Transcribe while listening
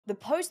The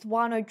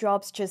post-Wano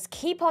drops just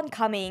keep on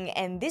coming,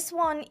 and this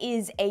one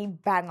is a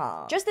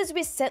banger. Just as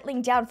we're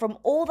settling down from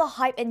all the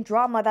hype and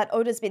drama that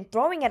Oda's been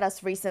throwing at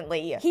us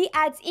recently, he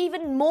adds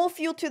even more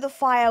fuel to the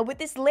fire with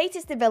this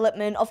latest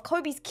development of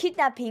Kobe's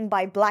kidnapping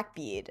by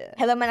Blackbeard.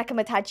 Hello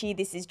Manakamatachi,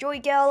 this is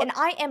JoyGirl, and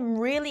I am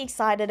really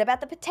excited about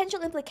the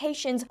potential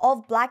implications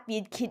of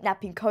Blackbeard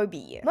kidnapping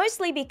Kobe.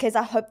 Mostly because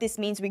I hope this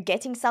means we're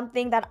getting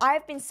something that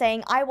I've been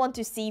saying I want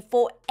to see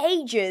for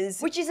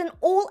ages, which is an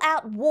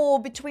all-out war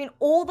between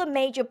all the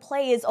major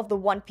players of the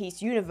One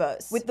Piece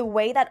universe. With the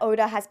way that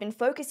Oda has been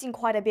focusing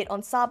quite a bit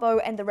on Sabo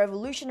and the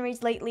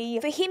revolutionaries lately,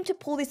 for him to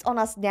pull this on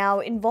us now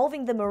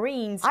involving the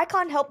Marines, I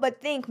can't help but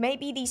think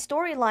maybe these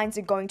storylines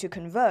are going to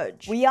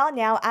converge. We are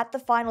now at the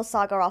final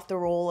saga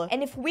after all,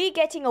 and if we're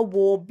getting a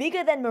war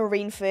bigger than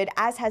Marineford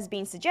as has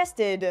been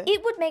suggested,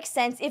 it would make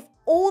sense if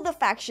all the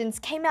factions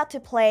came out to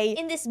play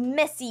in this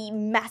messy,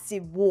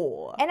 massive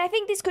war. And I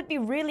think this could be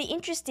really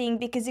interesting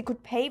because it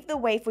could pave the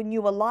way for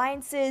new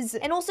alliances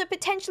and also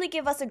potentially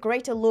give us a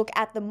greater look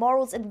at the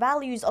morals and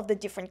values of the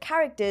different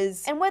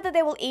characters and whether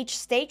they will each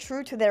stay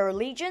true to their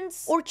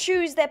allegiance or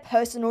choose their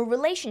personal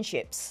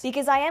relationships.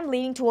 Because I am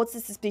leaning towards the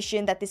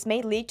suspicion that this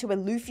may lead to a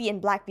Luffy and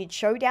Blackbeard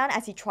showdown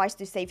as he tries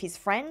to save his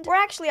friend. Or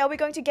actually, are we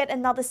going to get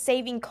another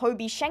saving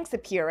Kobe Shanks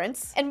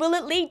appearance? And will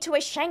it lead to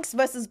a Shanks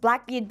versus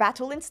Blackbeard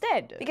battle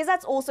instead? Because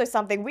that's also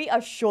something we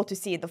are sure to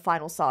see in the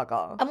final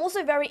saga. I'm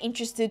also very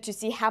interested to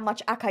see how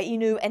much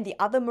Akainu and the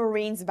other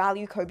Marines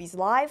value Kobe's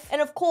life.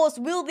 And of course,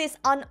 will this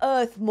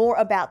unearth more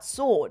about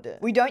Sword?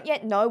 We don't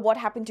yet know what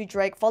happened to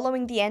Drake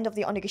following the end of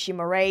the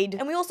Onigashima raid,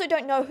 and we also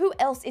don't know who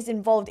else is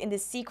involved in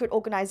this secret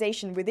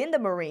organization within the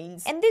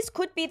Marines. And this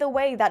could be the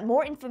way that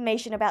more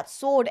information about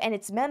Sword and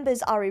its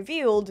members are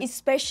revealed,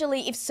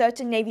 especially if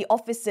certain Navy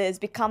officers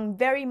become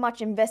very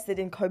much invested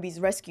in Kobe's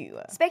rescue.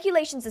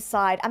 Speculations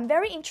aside, I'm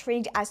very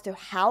intrigued as to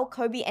how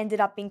Kobe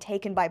ended up being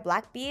taken by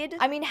Blackbeard.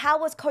 I mean, how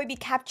was Kobe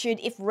captured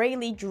if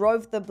Rayleigh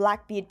drove the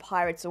Blackbeard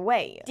pirates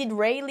away? Did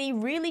Rayleigh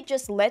really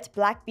just let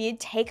Blackbeard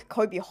take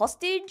Kobe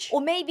hostage? Or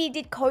maybe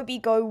did Kobe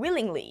go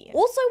willingly?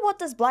 Also, what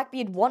does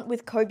Blackbeard want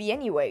with Kobe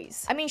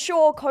anyways? I mean,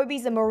 sure,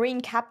 Kobe's a Marine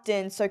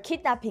captain, so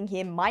kidnapping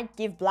him might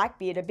give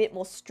Blackbeard a bit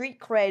more street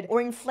cred or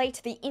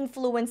inflate the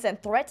influence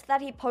and threat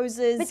that he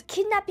poses, but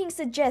kidnapping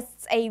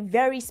suggests a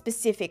very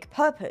specific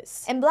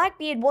purpose. And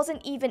Blackbeard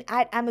wasn't even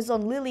at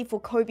Amazon Lily for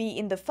Kobe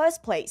in the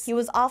first place. He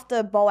was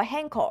after Boa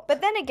Hancock.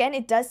 But then again,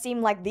 it does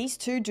seem like these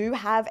two do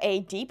have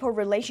a deeper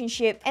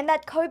relationship and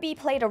that Kobe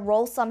played a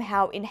role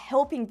somehow in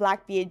helping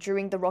Blackbeard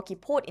during the Rocky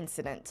Port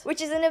incident,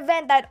 which is an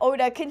event that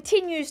Oda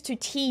continues to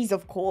tease,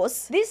 of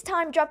course, this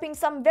time dropping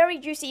some very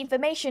juicy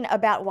information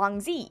about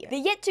Wang Zi, the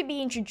yet to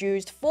be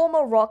introduced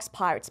former Rocks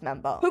Pirates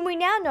member, whom we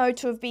now know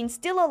to have been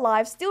still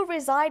alive, still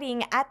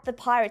residing at the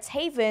Pirates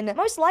Haven,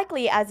 most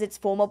likely as its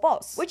former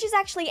boss, which is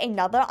actually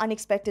another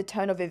unexpected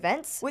turn of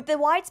events, with the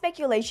wide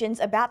speculations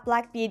about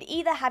Blackbeard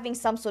either having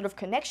some sort of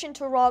connection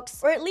to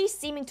Rocks, or at least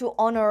seeming to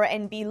honor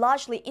and be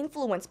largely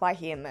influenced by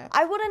him.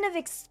 I wouldn't have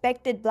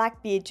expected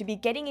Blackbeard to be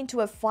getting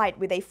into a fight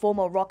with a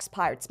former Rocks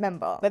Pirates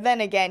member, but then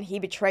again, he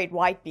betrayed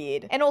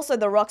Whitebeard, and also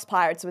the Rocks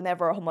Pirates were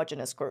never a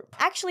homogeneous group.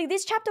 Actually,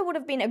 this chapter would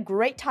have been a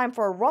great time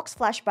for a Rocks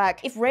flashback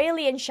if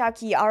Rayleigh and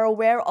Shaki are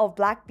aware of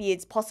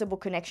Blackbeard's possible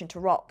connection to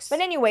Rocks.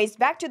 But anyways,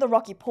 back to the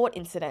Rocky Port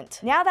incident.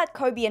 Now that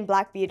Kobe and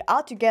Blackbeard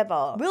are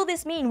together, will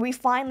this mean we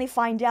finally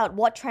find out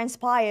what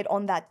transpired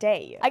on that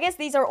day? I guess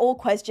these are all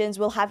questions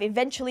we'll have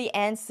eventually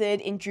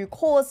answered in due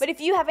course, but if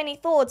you have any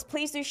thoughts,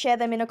 please do share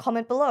them in a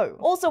comment below.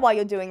 Also, while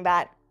you're doing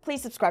that,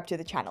 please subscribe to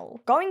the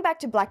channel. Going back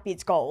to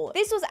Blackbeard's goal,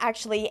 this was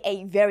actually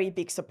a very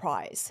big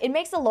surprise. It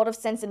makes a lot of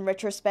sense in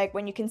retrospect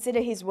when you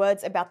consider his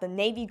words about the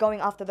Navy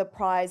going after the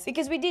prize,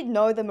 because we did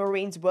know the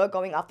Marines were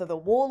going after the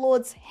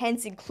warlords,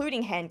 hence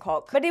including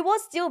Hancock, but it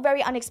was still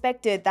very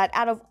unexpected that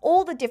out of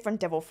all the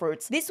different devil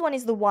fruits, this one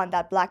is the one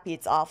that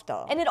Blackbeard's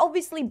after. And it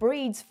obviously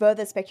breeds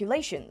further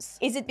speculations.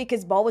 Is it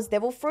because Boa's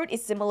devil fruit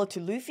is similar to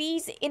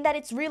Luffy's, in that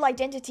its real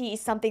identity is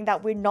something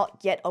that we're not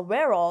yet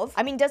aware of?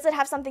 I mean, does it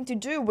have something to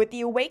do with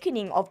the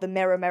awakening of the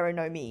Mera Mera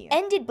no Mi?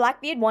 And did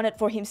Blackbeard want it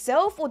for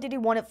himself, or did he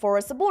want it for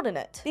a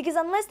subordinate? Because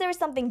unless there is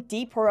something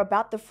deeper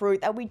about the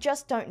fruit that we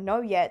just don't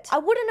know yet, I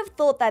wouldn't have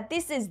thought that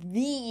this is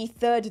the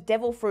third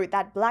devil fruit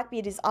that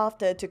Blackbeard is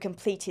after to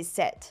complete his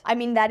set. I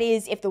mean, that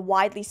is, if the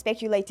widely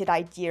speculated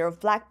idea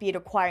of Blackbeard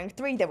acquiring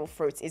 3 devil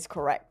fruits is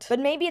correct. But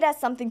maybe it has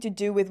something to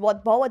do with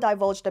what Boa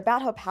divulged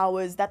about her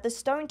powers, that the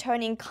stone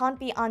turning can't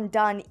be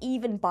undone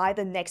even by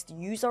the next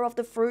user of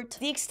the fruit.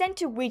 The extent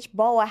to which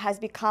Boa has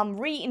become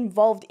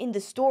re-involved in the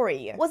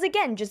story was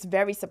again just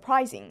very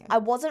surprising. I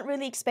wasn't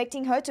really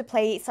expecting her to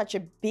play such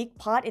a big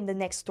part in the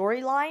next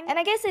storyline, and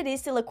I guess it is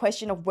still a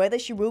question of whether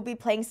she will be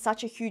playing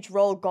such a huge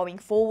role going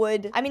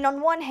forward. I mean,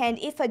 on one hand,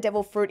 if her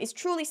devil fruit is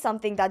truly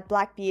something that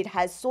Blackbeard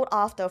has sought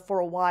after for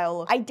a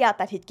while, I doubt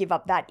that he'd give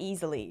up that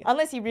easily,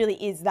 unless he really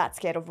is that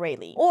scared of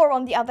Rayleigh. Or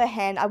on the other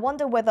hand, I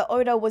wonder whether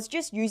Oda was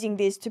just using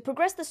this to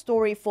progress the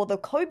story for the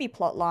Kobe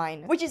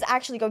plotline, which is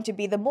actually going to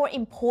be the more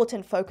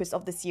important focus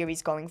of the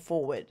series going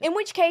forward. In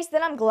which case,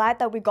 then I'm glad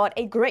that we got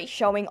a great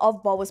showing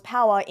of Boa's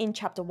power in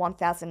chapter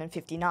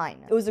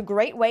 1059. It was a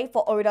great way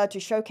for Oda to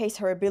showcase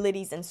her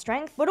abilities and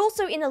strength, but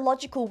also in a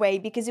logical way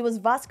because it was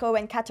Vasco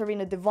and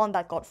Katarina Devon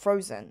that got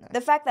frozen. The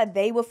fact that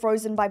they were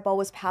frozen by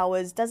Boa's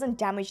powers doesn't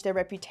damage their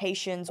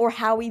reputations or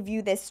how we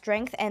view their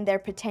strength and their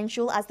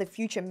potential as the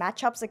future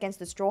matchups against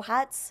the Straw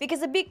Hats,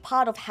 because a big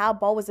part of how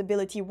Boa's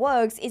ability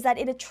works is that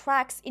it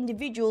attracts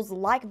individuals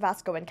like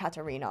Vasco and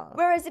Katarina.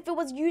 Whereas if it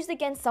was used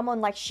against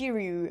someone like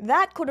Shiryu,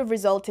 that could have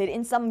resulted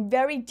in some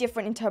very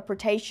different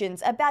interpretations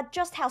about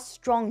just how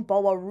strong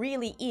Boa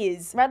really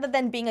is, rather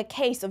than being a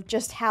case of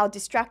just how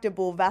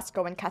distractible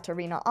Vasco and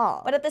Katarina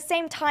are. But at the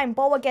same time,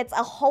 Boa gets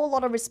a whole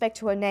lot of respect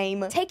to her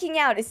name, taking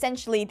out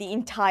essentially the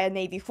entire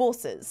Navy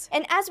forces.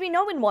 And as we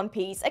know in One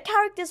Piece, a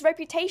character's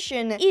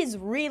reputation is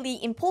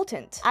really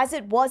important, as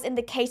it was in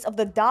the case of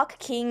the Dark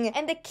King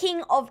and the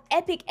king of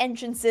epic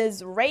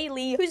entrances,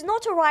 Rayleigh, whose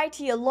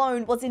notoriety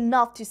alone was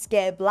enough to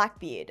scare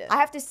Blackbeard. I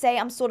have to say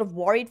I'm sort of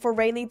worried for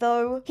Rayleigh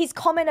though. His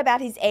comment about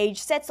his age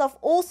sets off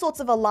all sorts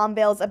of alarm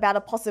bells about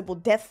a possible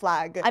death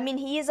flag. I mean,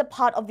 he is a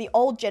part of the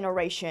old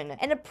generation,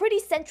 and a pretty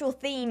central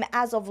theme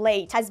as of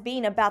late has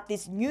been about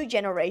this new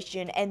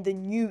generation and the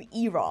new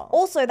era.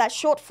 Also, that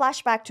short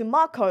flashback to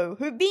Mako,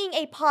 who being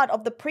a part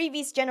of the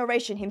previous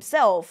generation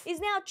himself,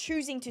 is now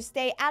choosing to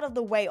stay out of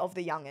the way of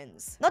the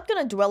youngins. Not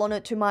gonna dwell on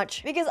it too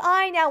much, because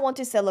I now want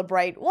to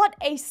celebrate what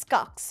a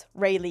scux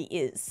Rayleigh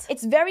is.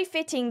 It's very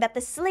fitting that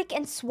the slick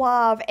and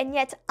suave and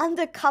yet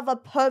undercover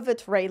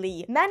pervert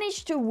Rayleigh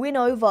managed to win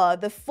over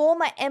the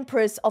former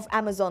empress of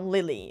Amazon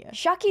Lily.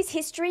 Shaki's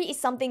history is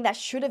something that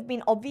should have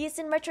been obvious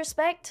in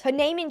retrospect. Her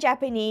name in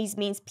Japanese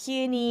means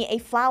peony, a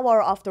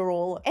flower after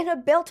all, and her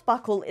belt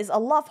buckle is a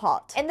love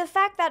heart. And the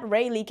fact that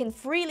Rayleigh can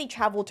freely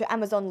travel to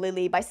Amazon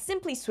Lily by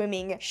simply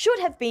swimming should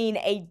have been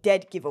a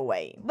dead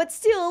giveaway. But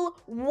still,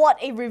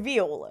 what a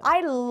reveal.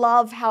 I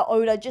love how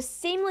Oda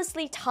just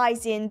seamlessly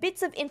ties in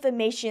bits of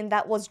information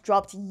that was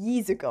dropped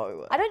years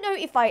ago. I don't know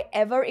if I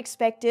ever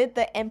expected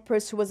the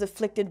empress who was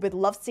afflicted with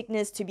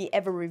lovesickness to be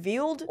ever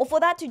revealed, or for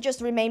that to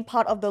just remain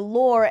part of the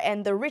lore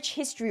and the rich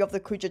history of the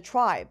Kuja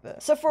tribe.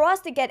 So for us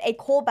to get a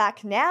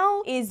callback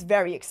now is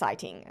very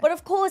exciting. But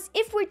of course,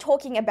 if we're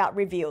talking about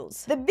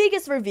reveals, the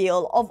biggest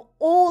reveal of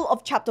all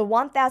of chapter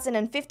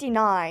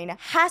 1059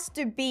 has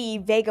to be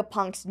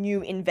Vegapunk's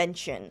new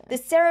invention, the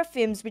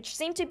Seraphims, which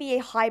seem to be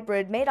a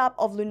hybrid made up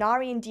of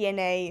Lunarian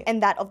DNA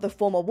and that of the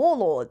former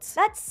warlords.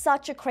 That's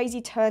such a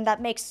crazy turn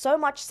that makes so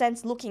much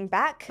sense looking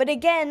back, but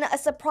again, a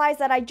surprise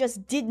that I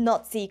just did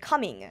not see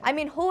coming. I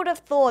mean, who would have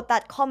thought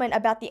that comment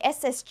about the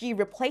SSG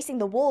replacing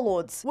the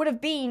warlords would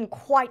have been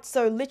quite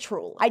so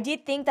literal? I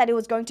did think that it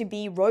was going to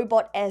be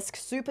robot-esque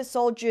super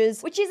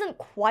soldiers, which isn't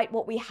quite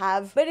what we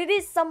have, but it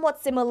is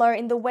somewhat similar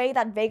in the way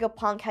that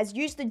Vegapunk has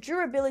used the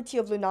durability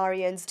of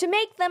Lunarians to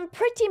make them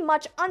pretty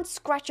much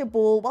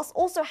unscratchable whilst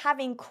also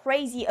having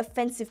crazy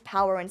offensive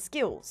power and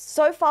skills.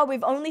 So far,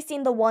 we've only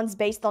seen the ones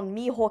based on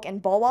Mihawk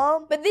and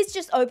Boa, but this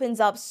just opens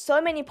up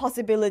so many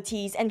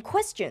possibilities and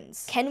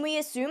questions. Can we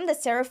assume the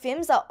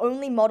Seraphims are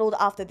only modeled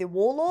after the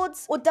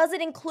warlords, or does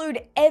it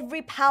include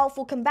every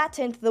powerful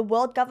combatant the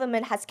world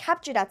government has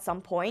captured at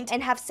some point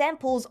and have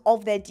samples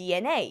of their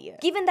DNA?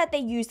 Given that they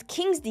used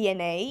King's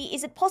DNA,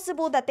 is it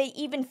possible that they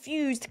even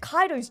fused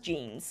Kaido's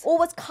genes? Or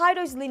was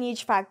Kaido's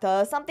lineage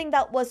factor something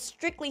that was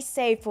strictly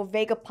saved for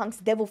Vegapunk's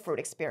Devil Fruit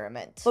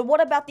experiment? But what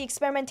about the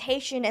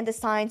experimentation and the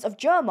science of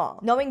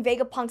Germa? Knowing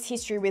Vegapunk's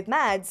history with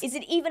Mads, is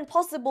it even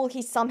possible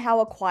he somehow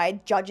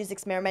acquired Judge's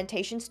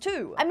experimentations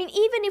too? I mean,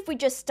 even if we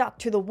just stuck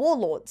to the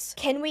warlords,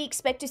 can we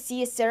expect to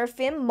see a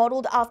Seraphim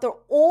modeled after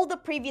all the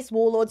previous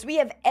warlords we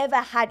have ever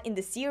had in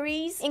the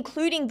series,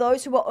 including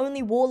those who were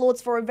only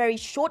warlords for a very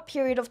short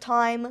period of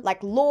time,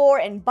 like Lore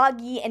and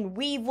Buggy and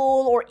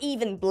Weevil or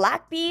even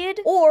Blackbeard?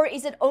 Or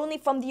is it only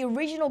from the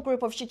original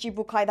group of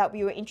Shichibukai that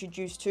we were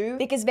introduced to,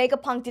 because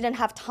Vegapunk didn't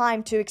have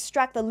time to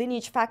extract the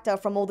lineage factor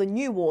from all the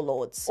new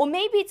warlords? Or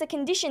maybe it's a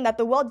condition that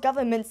the world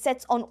government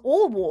sets on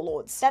all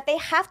warlords, that they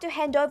have to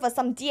hand over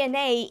some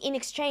DNA in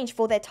exchange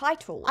for their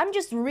title. I'm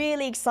just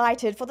really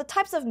excited for the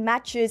types of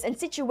matches and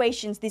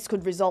situations this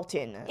could result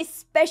in,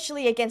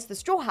 especially against the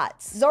Straw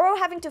Hats. Zoro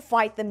having to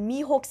fight the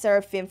Mihawk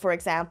Seraphim, for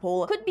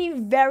example, could be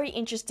very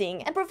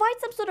interesting and provide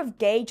some sort of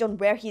gauge on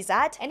where he's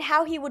at and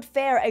how he would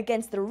fare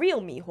against the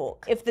real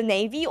Mihawk. If the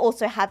Navy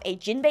also have a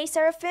Jinbei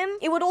Seraphim,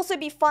 it would also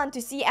be fun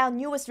to see our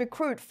newest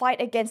recruit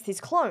fight against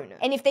his clone.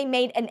 And if they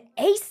made an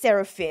Ace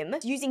Seraphim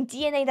using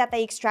DNA that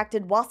they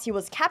extracted whilst he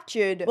was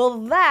captured, well,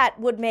 that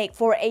would make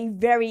for a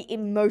very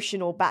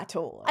emotional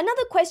battle.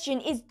 Another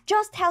question is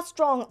just how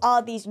strong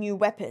are these new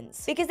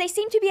weapons? Because they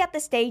seem to be at the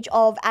stage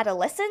of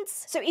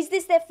adolescence. So is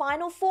this their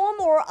final form,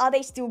 or are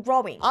they still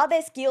growing? Are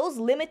their skills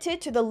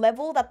limited to the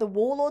level that the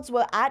warlords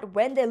were at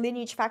when their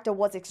lineage factor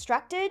was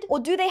extracted? Or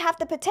do they have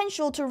the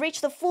potential to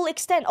reach the full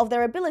extent of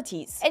their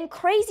abilities? And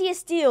crazier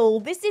still,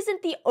 this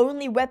isn't the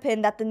only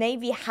weapon that the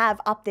Navy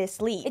have up their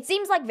sleeve. It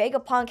seems like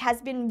Vegapunk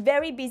has been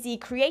very busy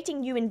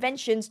creating new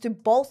inventions to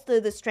bolster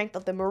the strength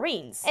of the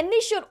Marines. And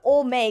this should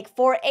all make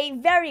for a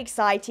very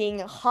exciting,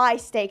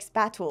 high-stakes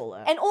battle.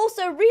 And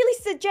also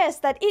really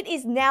suggest that it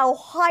is now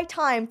high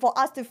time for for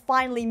us to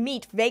finally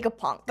meet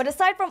Vegapunk. But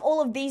aside from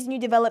all of these new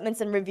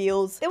developments and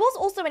reveals, there was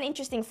also an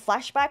interesting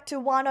flashback to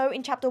Wano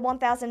in chapter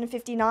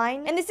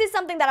 1059, and this is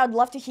something that I'd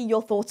love to hear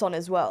your thoughts on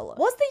as well.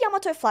 Was the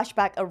Yamato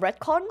flashback a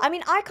retcon? I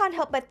mean, I can't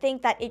help but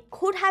think that it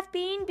could have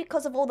been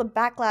because of all the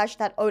backlash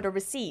that Oda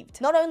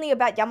received. Not only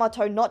about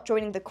Yamato not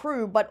joining the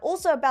crew, but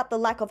also about the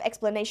lack of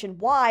explanation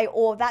why,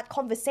 or that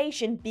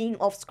conversation being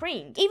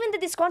off-screen. Even the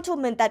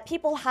disgruntlement that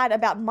people had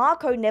about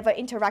Marco never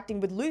interacting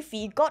with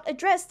Luffy got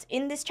addressed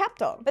in this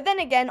chapter. But then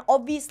again,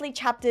 obviously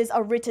chapters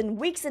are written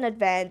weeks in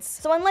advance,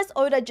 so unless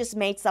Oda just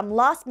made some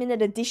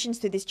last-minute additions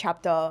to this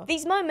chapter,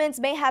 these moments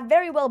may have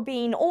very well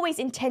been always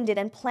intended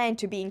and planned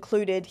to be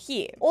included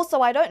here.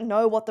 Also, I don't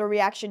know what the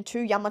reaction to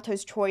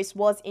Yamato's choice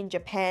was in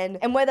Japan,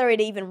 and whether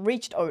it even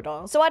reached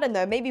Oda, so I don't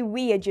know, maybe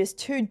we are just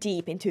too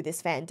deep into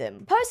this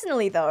fandom.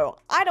 Personally though,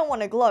 I don't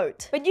want to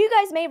gloat, but you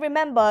guys may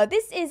remember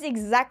this is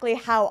exactly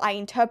how I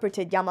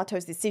interpreted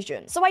Yamato's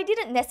decision. So I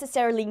didn't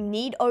necessarily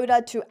need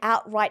Oda to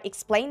outright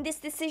explain this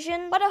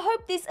decision, but I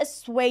hope this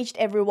assuaged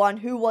everyone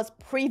who was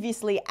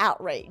previously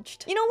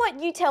outraged. You know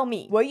what, you tell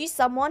me, were you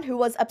someone who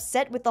was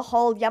upset with the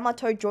whole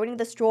Yamato joining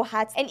the Straw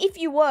Hats, and if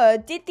you were,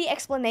 did the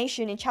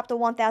explanation in chapter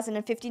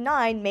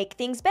 1059 make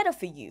things better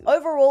for you?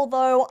 Overall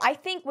though, I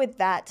think with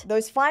that,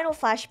 those final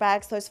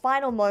flashbacks, those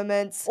final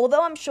moments,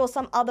 although I'm sure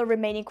some other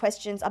remaining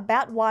questions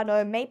about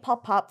Wano may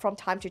pop up from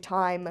time to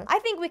time, I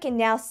think we can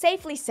now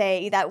safely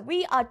say that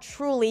we are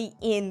truly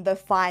in the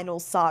final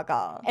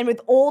saga. And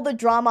with all the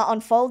drama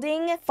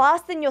unfolding,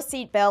 fasten your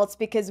seatbelts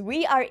because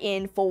we are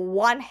in for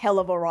one hell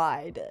of a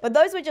ride. But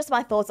those were just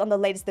my thoughts on the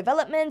latest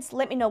developments.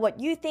 Let me know what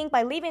you think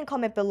by leaving a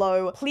comment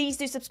below. Please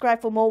do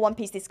subscribe for more One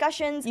Piece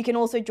discussions. You can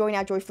also join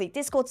our Joy Fleet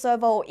Discord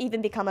server or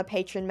even become a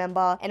Patreon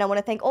member. And I want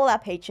to thank all our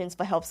patrons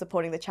for help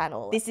supporting the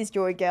channel. This is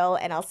JoyGirl,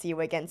 and I'll see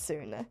you again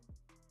soon.